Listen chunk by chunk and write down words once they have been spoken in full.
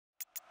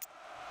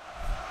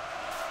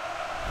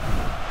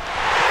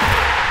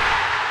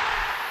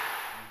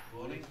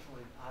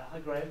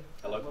Graham.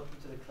 Hello. Welcome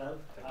to the club.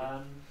 Thank you.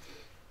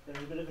 They're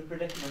in a bit of a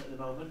predicament at the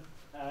moment.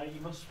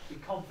 You must be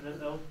confident,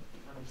 though,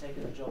 having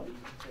taken the job, that you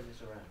can turn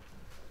this around.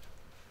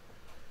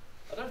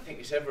 I don't think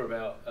it's ever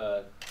about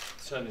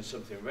turning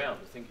something around.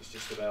 I think it's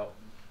just about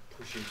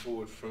pushing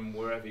forward from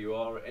wherever you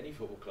are at any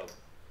football club.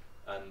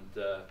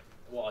 And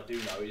what I do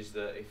know is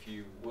that if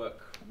you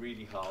work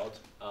really hard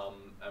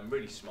and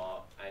really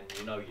smart and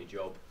you know your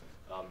job,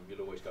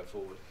 you'll always go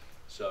forward.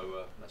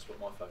 So that's what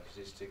my focus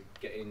is, to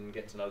get in,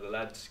 get to know the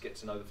lads, get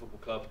to know the football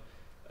club,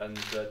 and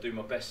do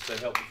my best to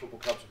help the football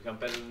club to become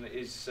better than it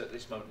is at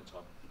this moment in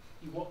time.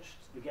 You watched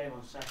the game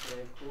on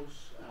Saturday, of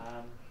course.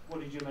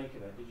 What did you make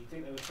of it? Did you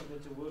think there was something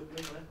to work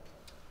with there?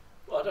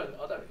 Well,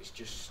 I don't. It's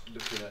just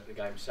looking at the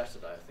game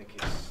Saturday. I think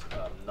it's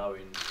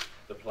knowing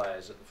the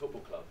players at the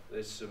football club.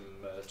 There's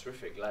some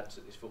terrific lads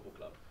at this football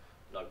club,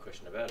 no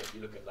question about it.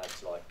 You look at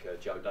lads like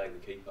Joe Day,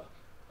 the keeper,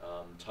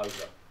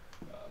 Tozer.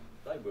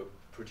 They were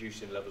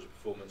producing levels of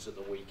performance at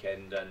the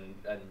weekend and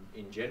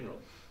in general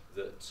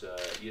that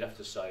you'd have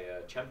to say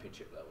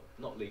championship level,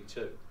 not League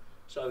Two.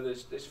 So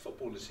there's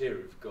footballers here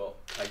who've got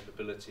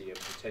capability and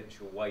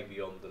potential way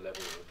beyond the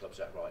level that the club's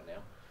at right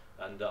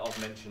now, and I've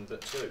mentioned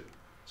that too.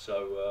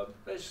 So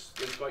there's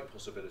great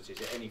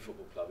possibilities at any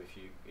football club if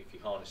you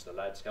harness the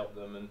lads, help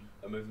them, and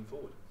are moving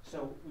forward.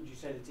 So would you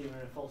say the team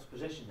are in a false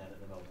position then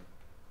at the moment?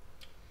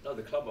 No,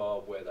 the club are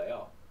where they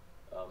are.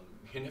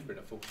 You're never in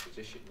a false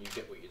position. You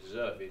get what you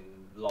deserve in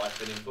life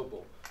and in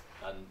football,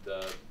 and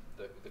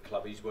the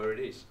club is where it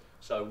is.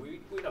 So we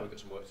know we've got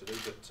some work to do,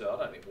 but I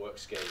don't think work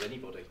scares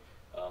anybody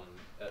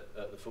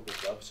at the football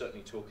club.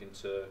 Certainly talking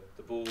to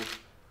the board,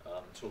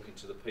 talking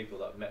to the people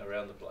that I've met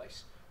around the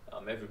place,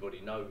 everybody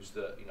knows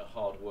that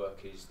hard work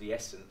is the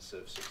essence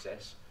of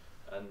success,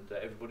 and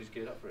everybody's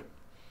geared up for it.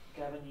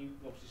 Gavin, you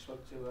obviously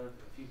spoke to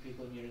a few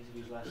people in your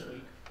interviews last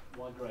week.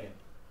 Why Graham?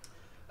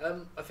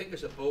 I think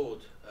as a board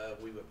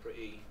we were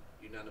pretty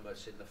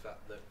unanimous in the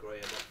fact that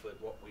Graham offered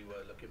what we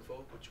were looking for,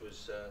 which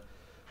was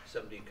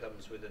somebody who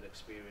comes with an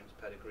experience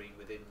pedigree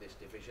within this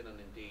division and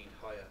indeed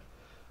higher.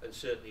 And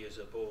certainly as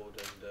a board,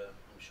 and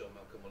I'm sure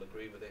Malcolm will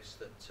agree with this,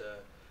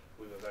 that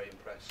we were very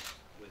impressed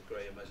with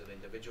Graham as an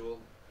individual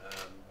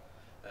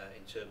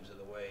in terms of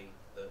the way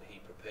that he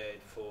prepared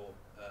for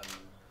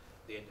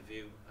the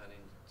interview, and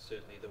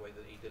certainly the way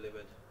that he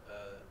delivered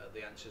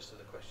the answers to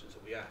the questions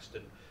that we asked.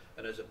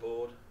 And as a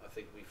board, I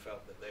think we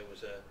felt that there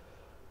was a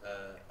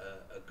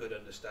good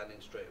understanding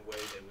straight away.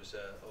 There was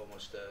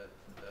almost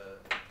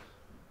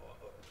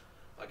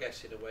I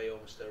guess in a way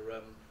almost a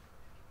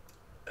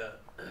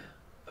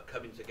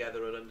coming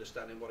together and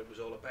understanding what it was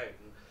all about.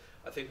 And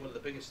I think one of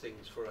the biggest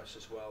things for us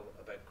as well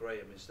about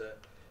Graham is that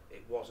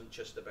it wasn't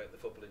just about the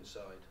footballing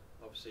side.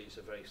 Obviously he's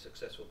a very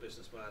successful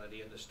businessman and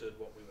he understood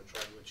what we were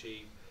trying to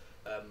achieve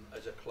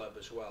as a club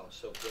as well.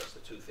 So for us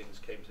the two things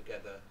came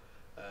together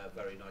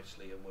very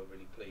nicely, and we're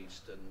really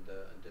pleased and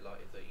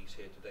delighted that he's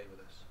here today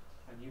with us.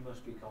 And you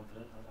must be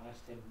confident. I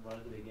asked him right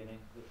at the beginning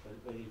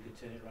whether you could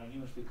turn it around.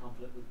 You must be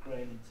confident with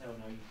Graham until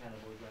now you can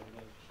avoid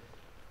relegation.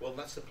 Well,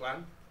 that's the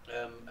plan.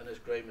 And as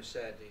Graham has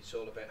said, it's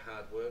all about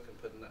hard work and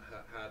putting that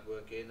hard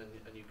work in,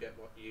 and you get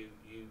what you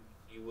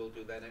will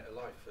do then out of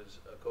life as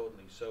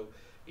accordingly. So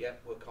yeah,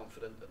 we're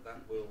confident that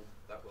that will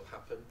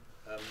happen.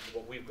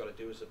 What we've got to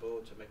do as a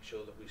board to make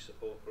sure that we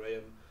support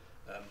Graham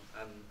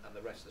and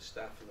the rest of the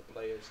staff and the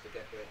players to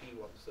get where he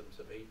wants them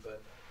to be. But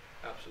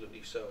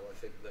absolutely so. I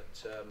think that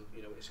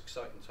it's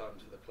exciting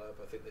times for the club.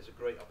 I think there's a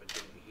great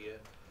opportunity here,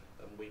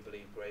 and we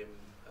believe Graham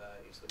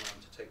is the man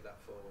to take that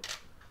forward.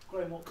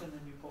 Graham, what can the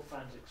Newport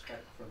fans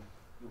expect from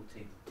your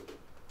team?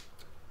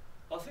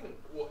 I think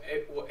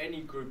what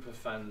any group of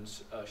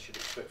fans should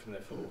expect from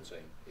their football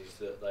team is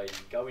that they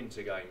go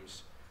into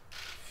games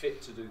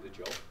fit to do the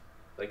job.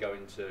 They go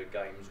into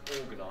games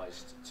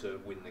organised to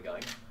win the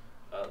game.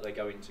 They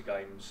go into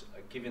games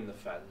giving the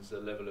fans the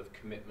level of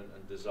commitment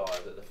and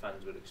desire that the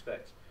fans would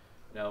expect.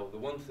 Now, the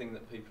one thing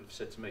that people have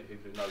said to me,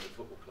 people who know the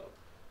football club,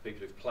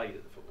 people who've played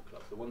at the football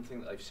club, the one thing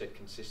that they've said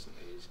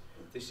consistently is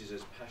this is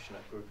as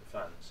passionate group of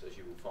fans as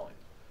you will find.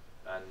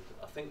 And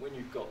I think when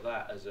you've got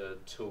that as a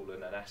tool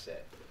and an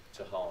asset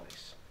to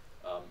harness,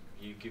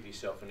 you give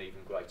yourself an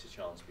even greater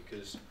chance,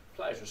 because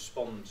players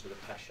respond to the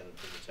passion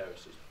from the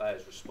terraces.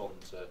 Players respond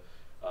to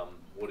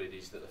what it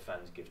is that the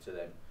fans give to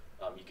them.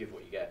 You give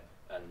what you get,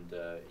 and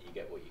you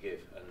get what you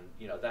give.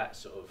 And that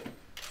sort of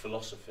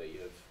philosophy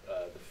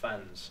of the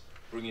fans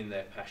bringing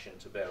their passion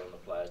to bear on the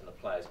players and the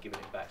players giving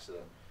it back to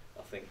them,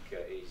 I think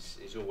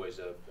is always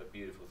a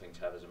beautiful thing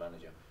to have as a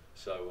manager.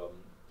 So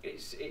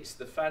it's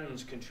the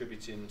fans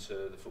contributing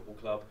to the football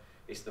club,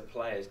 it's the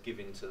players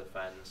giving to the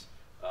fans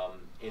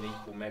in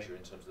equal measure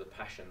in terms of the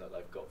passion that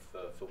they've got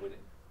for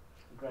winning.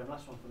 Graham,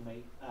 last one from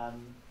me.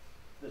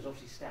 There's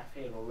obviously staff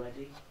here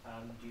already.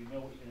 Do you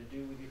know what you're going to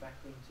do with your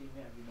backroom team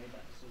yet? Have you made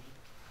that decision?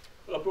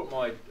 Well, I brought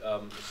my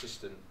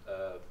assistant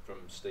from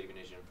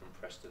Stevenage and from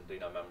Preston,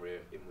 Dino Mamria,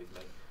 in with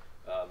me.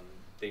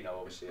 Dino,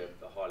 obviously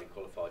a highly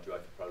qualified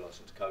UEFA Pro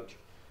licensed coach,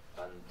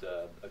 and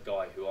a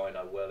guy who I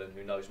know well and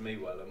who knows me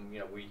well, and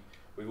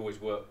we've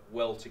always worked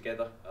well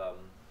together.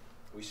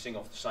 We sing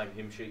off the same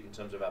hymn sheet in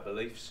terms of our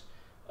beliefs,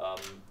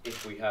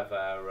 If we have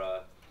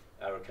our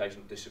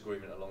occasional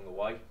disagreement along the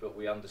way, but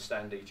we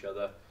understand each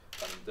other,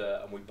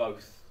 and we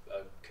both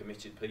are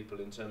committed people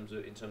in terms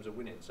of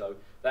winning. So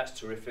that's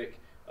terrific.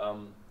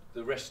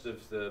 The rest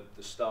of the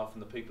staff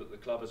and the people at the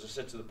club, as I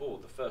said to the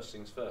board, the first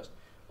things first.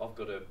 I've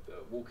got to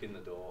walk in the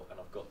door and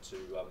I've got to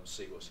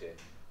see what's here.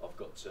 I've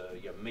got to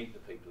meet the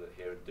people that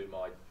are here and do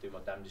my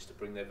damnedest to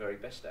bring their very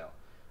best out.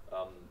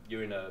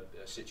 You're in a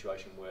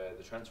situation where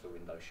the transfer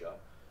window's shut,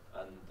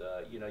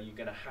 and you're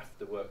going to have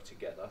to work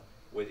together,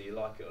 whether you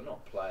like it or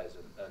not, players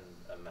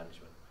and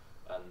management.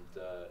 And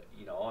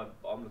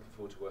I'm looking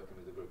forward to working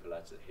with a group of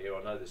lads that are here.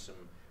 I know there's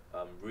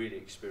some really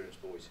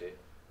experienced boys here,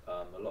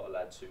 a lot of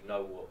lads who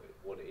know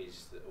what it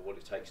is, what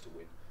it takes to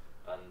win.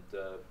 And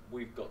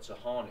we've got to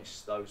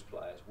harness those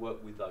players,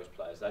 work with those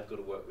players. They've got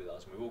to work with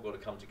us, and we've all got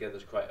to come together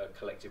to create a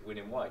collective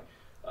winning way.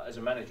 As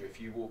a manager,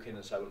 if you walk in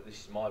and say, well,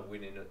 this is my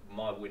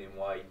winning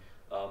way,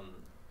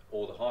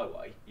 or the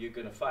highway, you're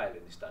going to fail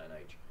in this day and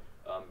age.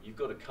 You've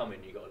got to come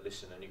in, you've got to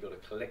listen, and you've got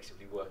to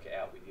collectively work it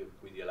out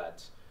with your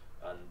lads.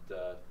 And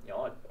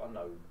I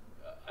know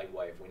a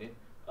way of winning.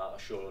 I'm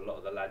sure a lot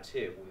of the lads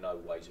here will know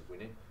ways of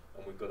winning,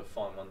 and we've got to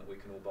find one that we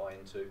can all buy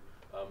into.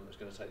 That's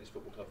going to take this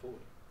football club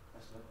forward.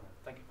 Absolutely.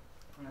 Thank you.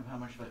 Graham, how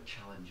much of a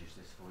challenge is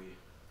this for you?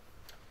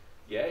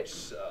 Yeah,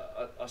 it's.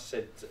 I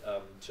said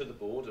to the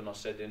board, and I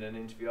said in an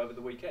interview over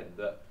the weekend,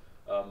 that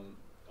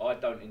I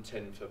don't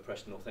intend for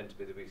Preston North End to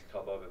be the biggest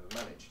club I've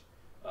ever managed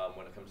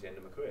when it comes to the end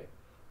of my career.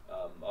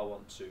 I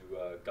want to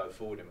go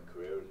forward in my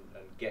career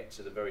and get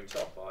to the very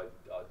top. I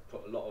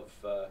put a lot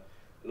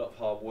of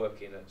hard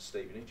work in at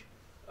Stevenage,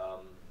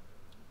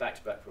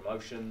 back-to-back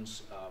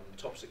promotions,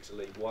 top 6 of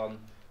League One,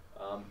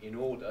 in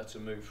order to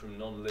move from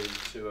non-league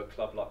to a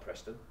club like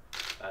Preston,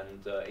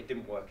 and it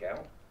didn't work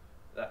out.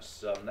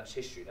 That's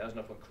history now. There's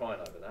no point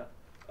crying over that.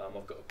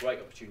 I've got a great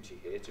opportunity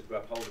here to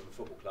grab hold of a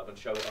football club and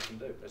show what I can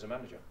do as a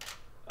manager,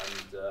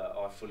 and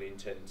I fully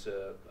intend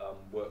to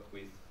work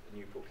with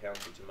Newport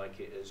County to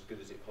make it as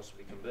good as it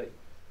possibly can be.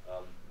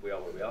 We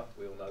are where we are.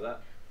 We all know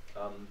that.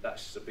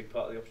 That's a big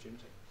part of the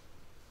opportunity.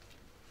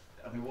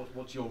 I mean,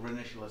 what's your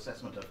initial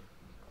assessment of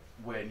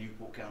where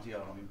Newport County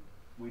are? I mean,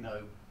 we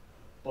know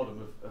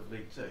bottom of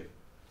League Two.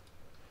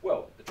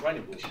 Well, the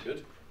training balls are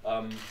good.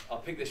 I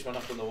picked this one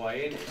up on the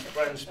way in. It's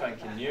brand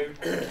spanking new,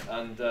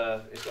 and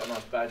it's got a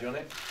nice badge on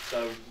it.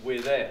 So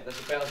we're there.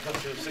 That's about as much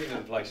as I've seen of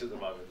the place at the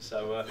moment.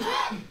 So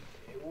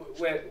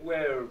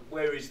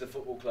where is the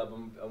football club,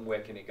 and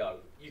where can it go?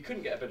 You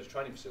couldn't get a better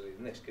training facility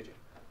than this, could you?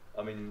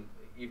 I mean,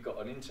 you've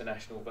got an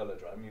international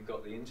velodrome. You've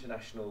got the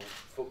international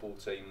football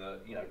team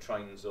that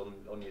trains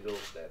on your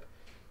doorstep.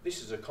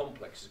 This is a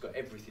complex. It's got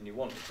everything you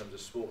want in terms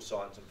of sports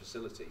science and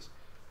facilities.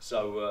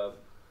 So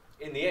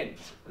in the end,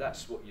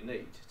 that's what you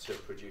need to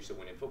produce a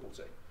winning football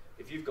team.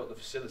 If you've got the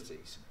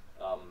facilities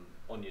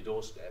on your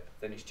doorstep,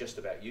 then it's just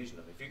about using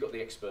them. If you've got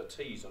the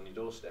expertise on your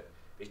doorstep,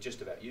 it's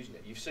just about using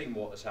it. You've seen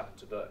what has happened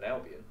to Burton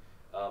Albion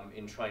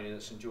in training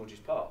at St George's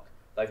Park.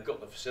 They've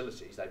got the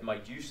facilities, they've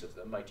made use of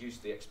them, made use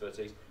of the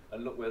expertise,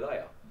 and look where they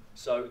are.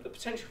 So the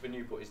potential for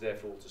Newport is there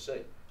for all to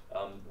see.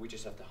 We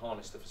just have to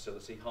harness the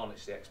facility,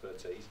 harness the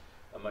expertise,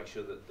 and make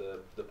sure that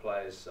the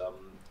players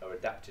are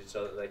adapted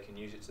so that they can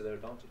use it to their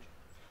advantage.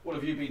 What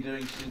have you been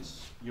doing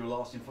since you were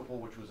last in football,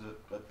 which was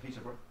at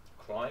Peterborough?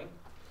 Crying,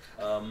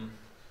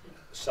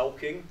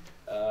 sulking,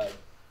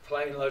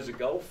 playing loads of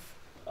golf,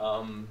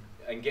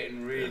 and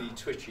getting really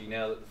twitchy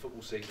now that the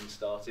football season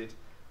started,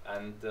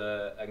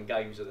 and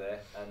games are there,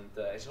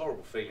 and it's a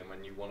horrible feeling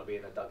when you want to be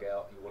in a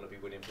dugout, you want to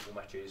be winning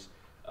football matches,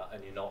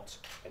 and you're not,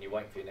 and you're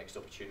waiting for your next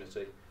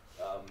opportunity.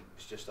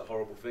 It's just a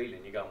horrible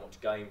feeling. You go and watch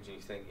games and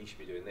you think, he should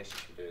be doing this, he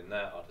should be doing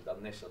that, I'd have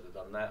done this, I'd have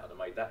done that, I'd have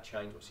made that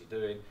change, what's he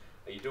doing?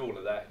 And you do all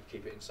of that, you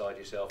keep it inside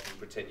yourself and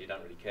pretend you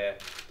don't really care,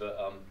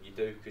 but you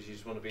do, because you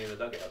just want to be in the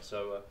dugout.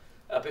 So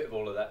a bit of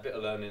all of that, a bit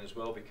of learning as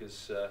well,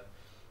 because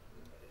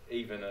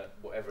even at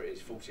whatever it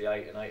is,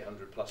 48 and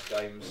 800 plus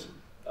games,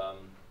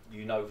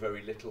 you know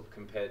very little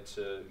compared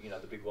to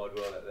the big wide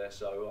world out there.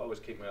 So I always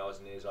keep my eyes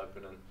and ears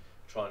open and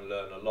try and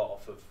learn a lot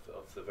off of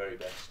the very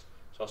best.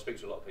 So I speak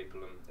to a lot of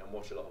people and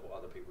watch a lot of what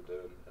other people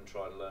do and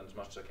try and learn as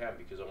much as I can,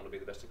 because I want to be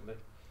the best I can be.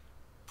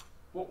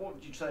 What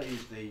would you say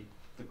is the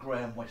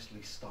Graham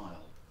Westley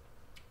style?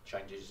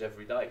 Changes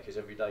every day, because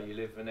every day you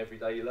live and every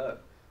day you learn.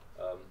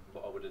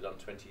 What I would have done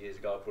 20 years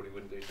ago I probably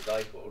wouldn't do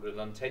today. What I would have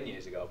done 10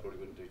 years ago I probably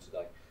wouldn't do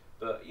today.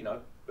 But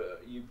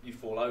you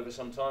fall over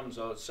sometimes.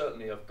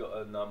 I've got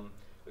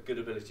a good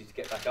ability to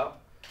get back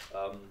up,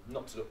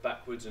 not to look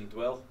backwards and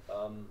dwell.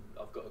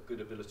 I've got a good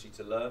ability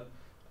to learn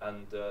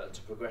and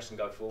to progress and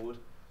go forward,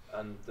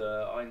 and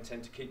I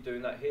intend to keep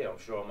doing that here. I'm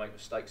sure I'll make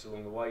mistakes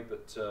along the way,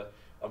 but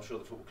I'm sure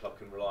the football club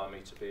can rely on me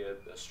to be a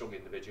strong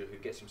individual who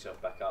gets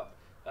himself back up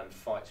and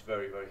fights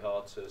very, very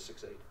hard to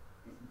succeed.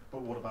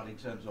 But what about in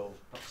terms of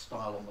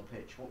style on the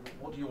pitch?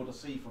 What do you want to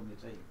see from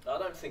your team? I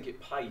don't think it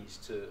pays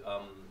to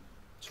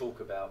talk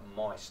about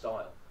my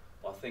style.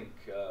 I think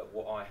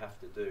what I have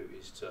to do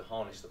is to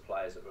harness the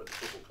players that are at the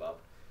football club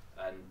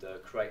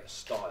and create a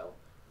style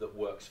that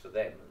works for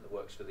them and that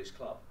works for this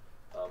club.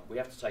 We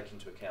have to take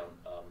into account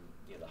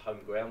you know, the home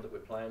ground that we're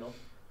playing on,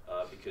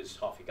 because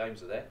half your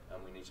games are there,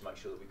 and we need to make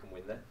sure that we can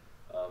win there.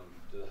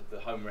 The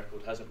home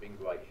record hasn't been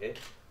great here.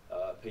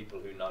 People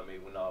who know me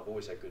will know I've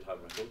always had good home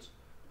records,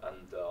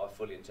 and I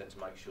fully intend to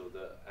make sure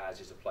that ours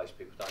is a place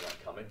people don't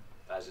like coming,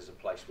 ours is a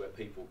place where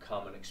people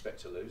come and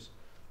expect to lose.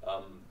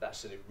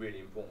 That's a really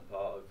important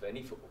part of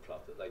any football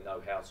club, that they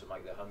know how to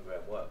make their home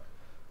ground work.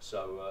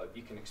 So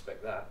you can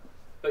expect that.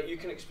 But you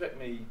can expect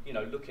me, you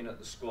know, looking at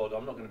the squad,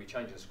 I'm not going to be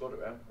changing the squad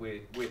around.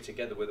 We're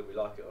together whether we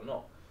like it or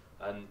not.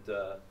 And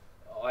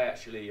I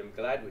actually am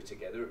glad we're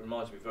together. It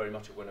reminds me very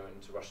much of when I went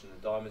into Rushden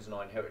and Diamonds, and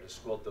I inherited a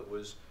squad that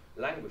was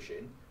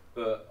languishing,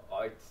 but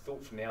I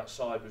thought from the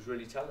outside was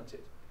really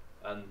talented.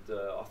 And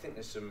I think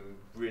there's some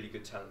really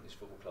good talent in this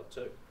football club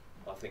too.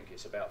 I think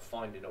it's about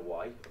finding a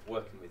way of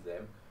working with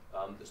them.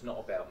 It's not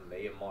about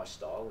me and my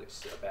style,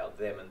 it's about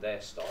them and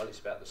their style. It's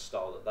about the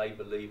style that they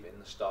believe in,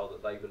 the style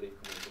that they believe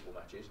can win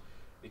football matches.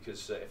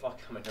 Because if I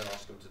come in and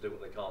ask them to do what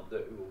they can't do,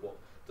 or what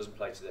doesn't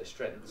play to their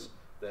strengths,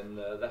 then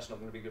that's not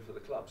going to be good for the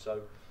club.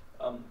 So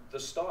the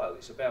style,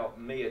 it's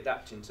about me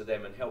adapting to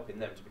them and helping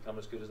them to become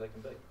as good as they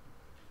can be.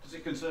 Does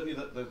it concern you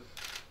that the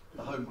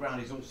home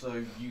ground is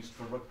also used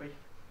for rugby?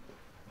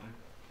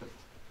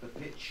 The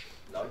pitch?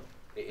 No,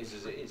 it is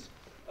as it is.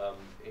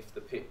 If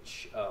the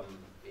pitch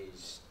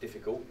is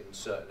difficult in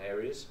certain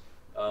areas,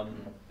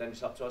 then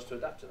it's up to us to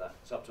adapt to that.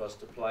 It's up to us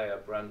to play a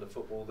brand of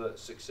football that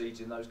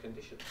succeeds in those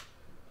conditions.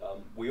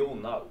 We all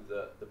know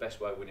that the best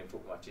way of winning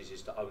football matches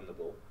is to own the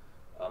ball.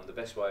 The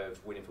best way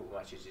of winning football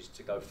matches is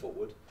to go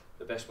forward.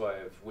 The best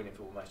way of winning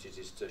football matches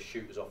is to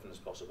shoot as often as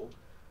possible.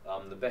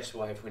 The best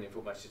way of winning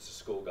football matches is to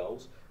score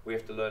goals. We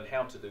have to learn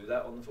how to do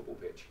that on the football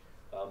pitch.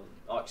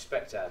 I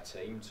expect our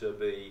team to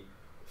be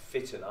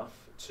fit enough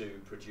to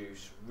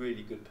produce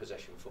really good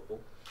possession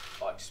football.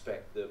 I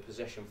expect the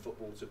possession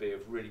football to be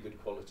of really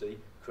good quality,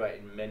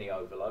 creating many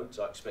overloads.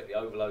 I expect the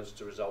overloads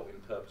to result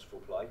in purposeful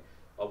play.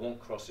 I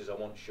want crosses, I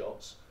want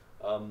shots.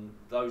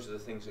 Those are the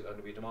things that are going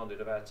to be demanded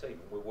of our team,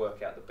 and we'll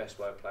work out the best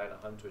way of playing at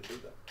home to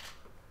achieve that.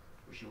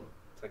 Wish you well.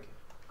 Thank you.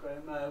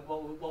 Graham,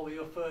 what were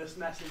your first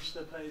message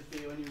to players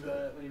be when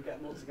you get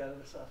them all together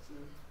this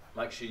afternoon?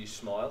 Make sure you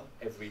smile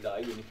every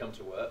day when you come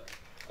to work,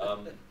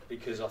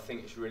 because I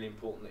think it's really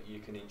important that you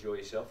can enjoy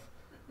yourself,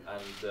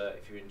 and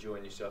if you're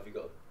enjoying yourself, you've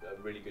got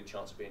a really good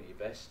chance of being at your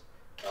best.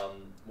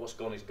 What's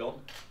gone is gone.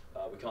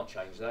 We can't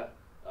change that.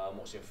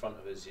 What's in front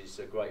of us is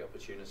a great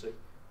opportunity.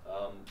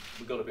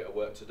 We've got a bit of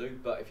work to do,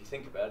 but if you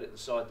think about it, the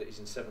side that is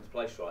in 7th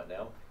place right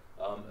now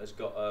has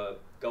got a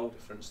goal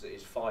difference that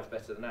is 5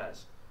 better than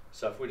ours.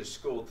 So if we'd have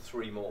scored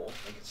 3 more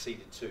and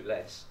conceded 2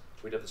 less,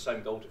 we'd have the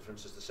same goal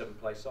difference as the 7th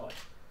place side.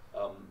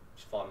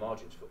 It's fine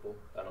margins football,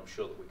 and I'm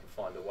sure that we can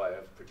find a way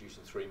of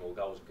producing 3 more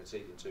goals and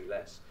conceding 2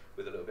 less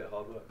with a little bit of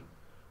hard work.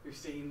 We've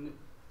seen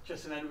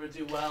Justin Edinburgh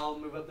do well,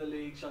 move up the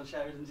league, Sean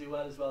Sheridan do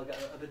well as well, get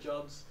other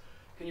jobs.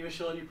 Can you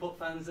assure Newport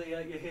fans that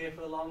you're here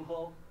for the long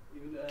haul,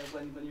 even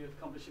when you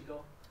accomplish a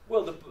goal?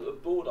 Well, the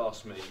board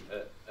asked me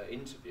at an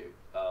interview,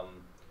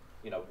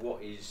 you know,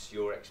 what is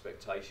your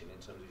expectation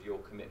in terms of your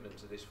commitment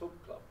to this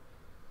football club?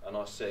 And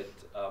I said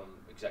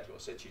exactly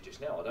what I said to you just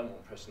now. I don't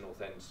want Preston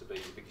North End to be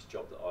the biggest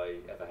job that I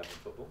ever have in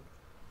football.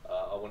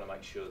 I want to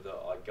make sure that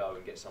I go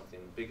and get something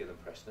bigger than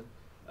Preston,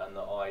 and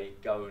that I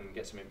go and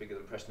get something bigger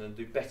than Preston and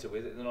do better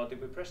with it than I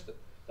did with Preston.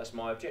 That's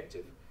my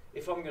objective.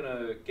 If I'm going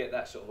to get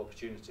that sort of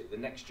opportunity, the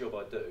next job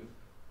I do,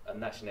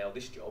 and that's now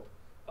this job,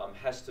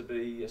 has to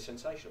be a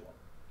sensational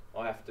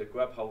one. I have to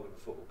grab hold of a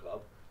football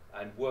club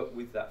and work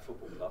with that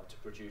football club to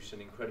produce an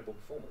incredible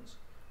performance.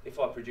 If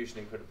I produce an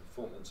incredible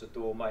performance, a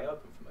door may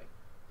open for me,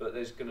 but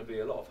there's going to be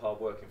a lot of hard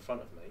work in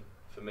front of me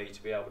for me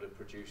to be able to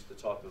produce the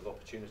type of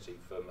opportunity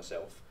for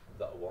myself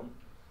that I want.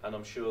 And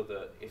I'm sure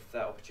that if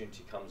that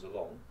opportunity comes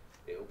along,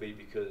 it'll be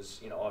because,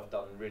 you know, I've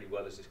done really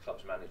well as this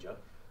club's manager,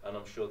 and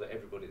I'm sure that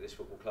everybody at this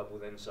football club will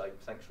then say,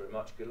 thanks very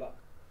much, good luck.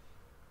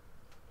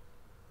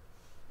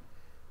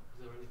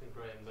 Is there anything,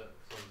 Graham, that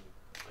from,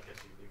 I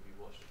guess you've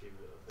watched a few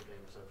of the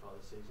games so far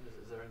this season,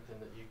 is there anything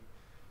that you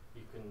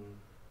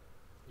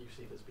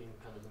see that's been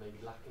kind of maybe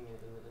lacking in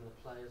the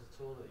players at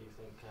all, that you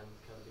think can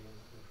be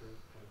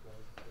improved kind of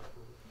going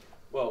forward?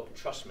 Well,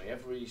 trust me,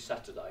 every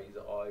Saturday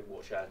that I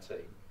watch our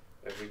team,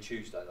 every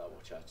Tuesday that I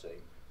watch our team,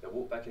 they'll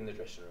walk back in the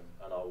dressing room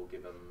and I will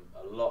give them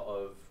a lot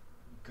of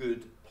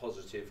good,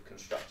 positive,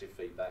 constructive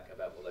feedback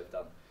about what they've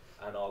done,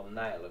 and I'll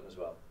nail them as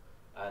well.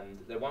 And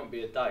there won't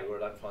be a day where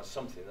I don't find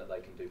something that they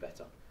can do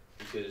better,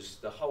 because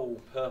the whole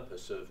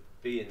purpose of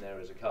being there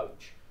as a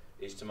coach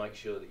is to make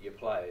sure that your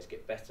players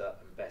get better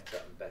and better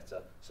and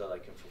better so they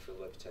can fulfil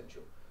their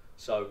potential.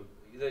 So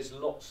there's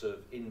lots of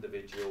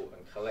individual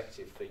and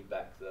collective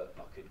feedback that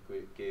I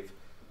could give.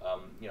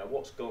 You know,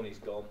 what's gone is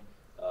gone.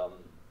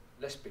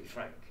 Let's be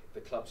frank,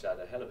 the club's had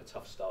a hell of a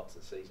tough start to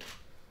the season.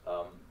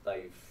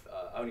 They've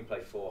only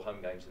played 4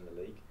 home games in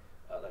the league.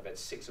 They've had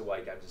 6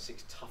 away games and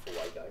 6 tough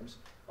away games.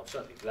 I'm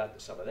certainly glad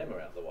that some of them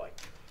are out of the way.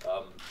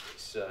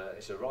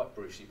 It's a right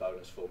Brucey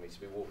bonus for me to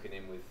be walking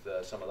in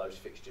with some of those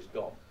fixtures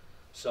gone.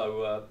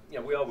 So you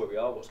know, we are where we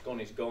are. What's gone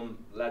is gone.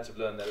 Lads have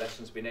learned their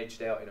lessons, been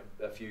edged out in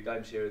a few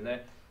games here and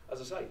there. As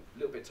I say, a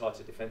little bit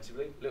tighter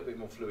defensively, a little bit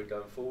more fluid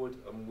going forward,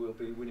 and we'll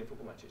be winning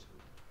football matches.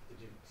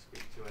 Did you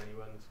speak to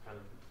anyone to kind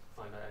of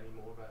find out any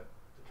more about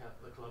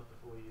the club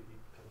before you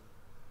kind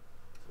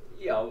of?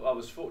 Yeah, I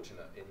was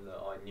fortunate in that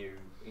I knew,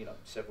 you know,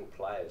 several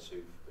players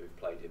who've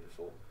played here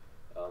before.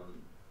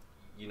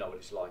 You know what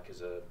it's like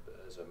as a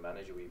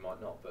manager, well, you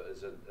might not, but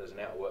as an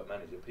out of work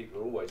manager,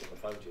 people are always on the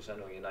phone to you saying,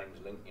 "Oh, your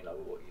name's linked, you know,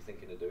 what you're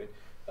thinking of doing."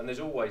 And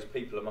there's always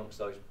people amongst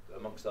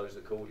those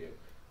that call you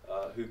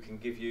who can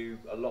give you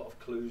a lot of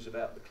clues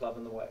about the club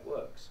and the way it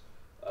works.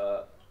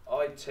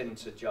 I tend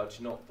to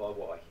judge not by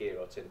what I hear,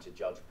 I tend to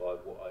judge by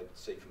what I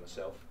see for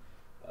myself.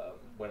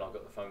 When I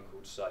got the phone call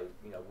to say,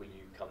 you know, will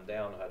you come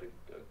down, I had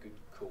a good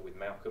call with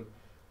Malcolm,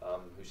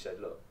 who said,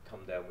 look,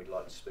 come down, we'd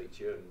like to speak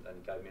to you,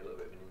 and gave me a little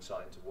bit of an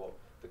insight into what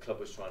the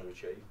club was trying to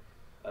achieve.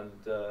 And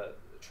the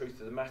truth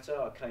of the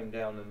matter, I came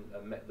down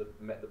and met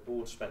the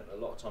board, spent a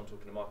lot of time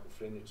talking to Michael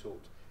Flynn, who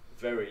talked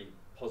very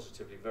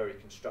positively, very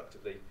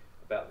constructively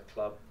about the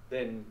club,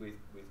 then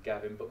with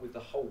Gavin, but with the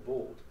whole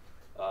board.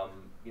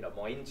 You know,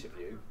 my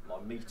interview, my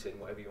meeting,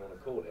 whatever you want to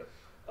call it,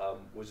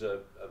 was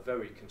a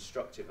very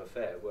constructive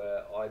affair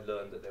where I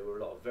learned that there were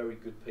a lot of very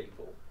good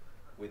people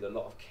with a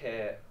lot of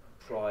care,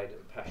 pride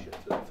and passion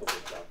for the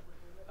football club,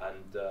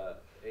 and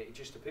it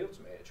just appealed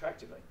to me, it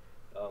attracted me.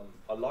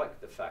 I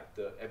liked the fact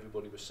that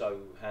everybody was so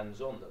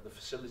hands-on, that the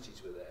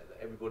facilities were there,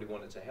 that everybody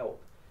wanted to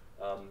help.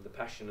 The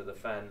passion of the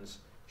fans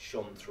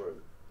shone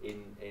through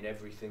in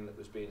everything that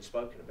was being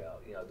spoken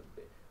about. You know,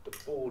 the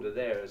board are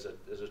there as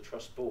a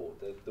trust board.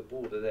 The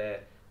board are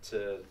there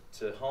to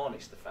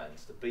harness the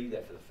fans, to be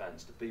there for the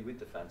fans, to be with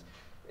the fans.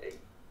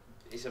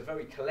 It's a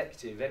very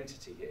collective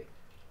entity here,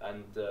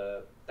 and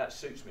that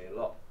suits me a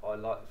lot. I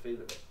like the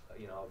feel of it.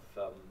 You know,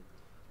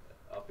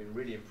 I've been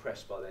really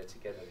impressed by their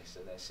togetherness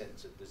and their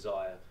sense of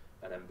desire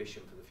and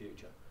ambition for the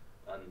future.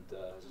 And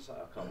as I say,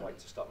 I can't wait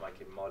to start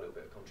making my little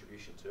bit of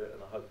contribution to it,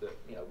 and I hope that,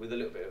 you know, with a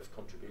little bit of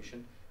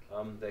contribution,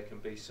 there can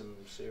be some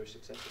serious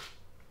successes.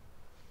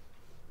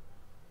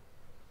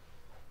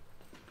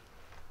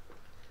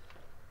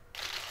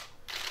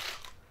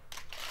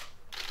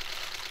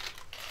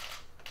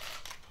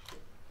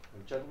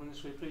 Gentlemen,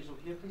 this way, please, over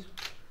here, please.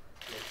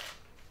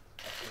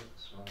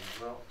 Excellent.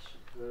 Well,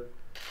 superb.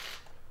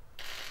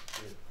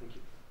 Thank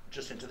you.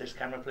 Just into this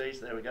camera, please.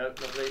 There we go.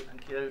 Lovely.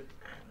 Thank you. And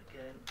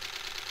again.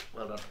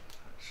 Well done.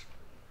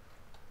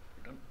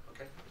 You done?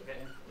 Okay. Okay.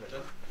 Well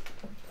done.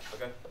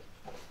 Okay.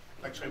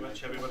 Thanks very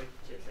much, everybody.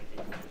 Cheers,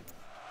 thank you.